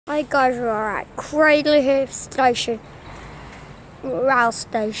Hi guys, we are at Cradley Heath Station, rail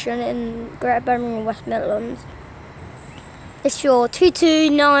station in Greater Birmingham, West Midlands. It's your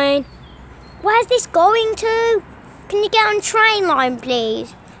 229. Where's this going to? Can you get on train line,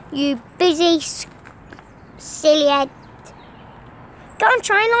 please? You busy, silly head. Get on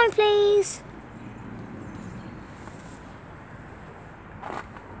train line, please.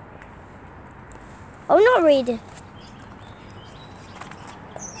 I'm not reading.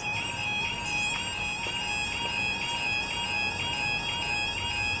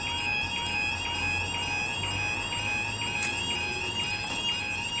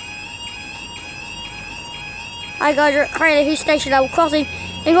 Hi guys, we're at Cradley Heath Station level crossing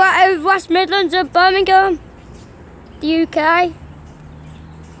in West Midlands of Birmingham, the UK.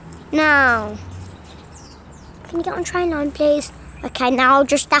 Now, can you get on train line, please? Okay, now I'll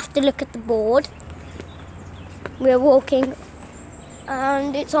just have to look at the board. We're walking,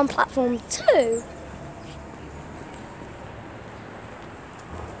 and it's on platform 2.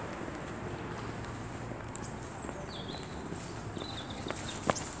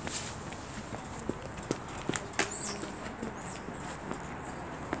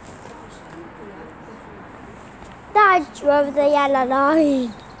 Dad drove the yellow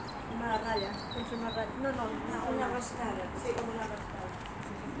line.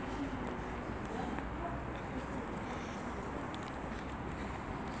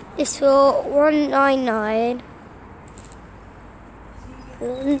 It's for 199.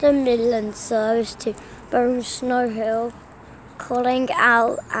 London Midland service to Birmingham Snow Hill, calling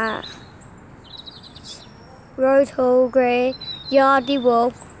out at Road Hall Green, Yardley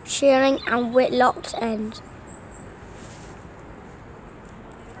Wall, Shearing and Whitlock's End.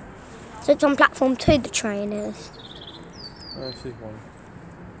 So it's on platform 2, the train is. I see one.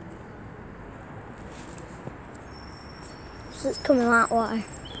 So it's coming that way.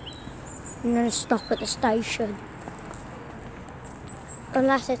 I'm going to stop at the station.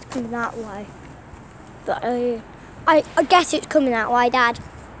 Unless it's coming that way. But I guess it's coming that way, Dad.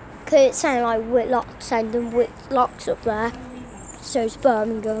 Because it's sounding like Whitlock's End and Whitlock's up there. So it's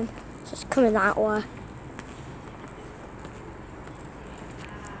Birmingham. So it's coming that way.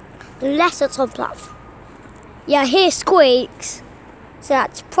 Unless it's on platform. Yeah, I hear squeaks. So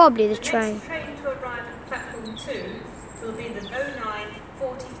that's probably the train. The next train to arrive at platform 2 will be the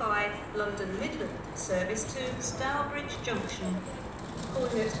 09:45 London Midland service to Stourbridge Junction.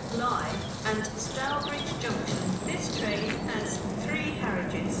 Calling it live and Stourbridge Junction. This train has 3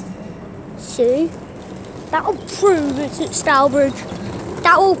 carriages. See? That'll prove it's at Stourbridge.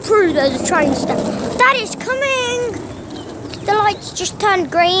 That will prove there's a train stop. That is coming! The lights just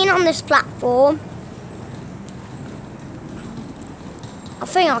turned green on this platform. I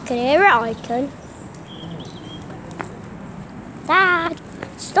think I can hear it, I can. Dad,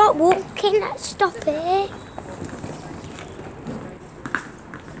 stop walking, let's stop here.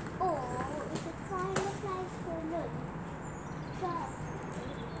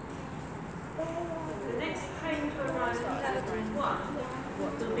 The next train to arrive at platform 1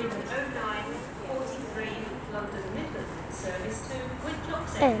 will be the 09:43 London Midland service to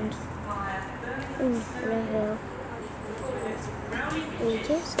Whitlock's End via Birmingham Hill.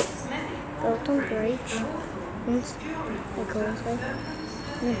 Bridges, Bolton Bridge, and the causeway,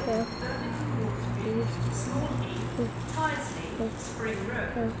 and the hill. Tysley, Spring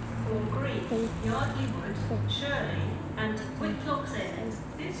Road, Hall Green, Yardley Wood, Shirley and Whitlock's End.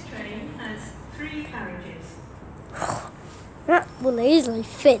 This train has 3 carriages. That will easily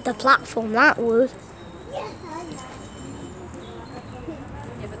fit the platform, that would.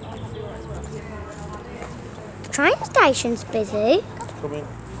 The train station's busy. Come in.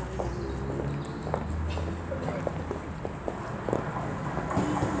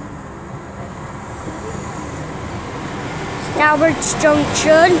 Stourbridge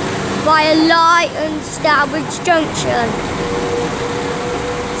Junction via Light and Stourbridge Junction.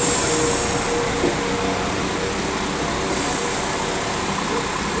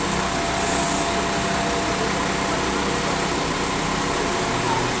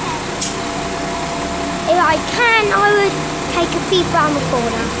 If I can, I would take a peep around the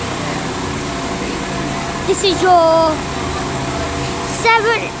corner. This is your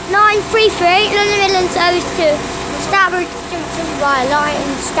 7933 London Midland service to Stourbridge Junction via Light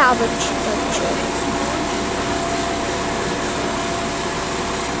and Stourbridge Junction.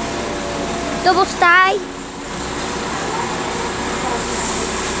 Double stay.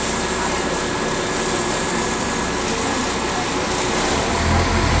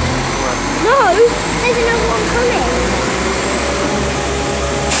 No, there's another one coming.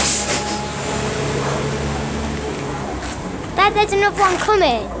 Dad, There's another one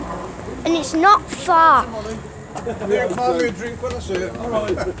coming, and it's not far. Yeah, buy me a drink when I see it.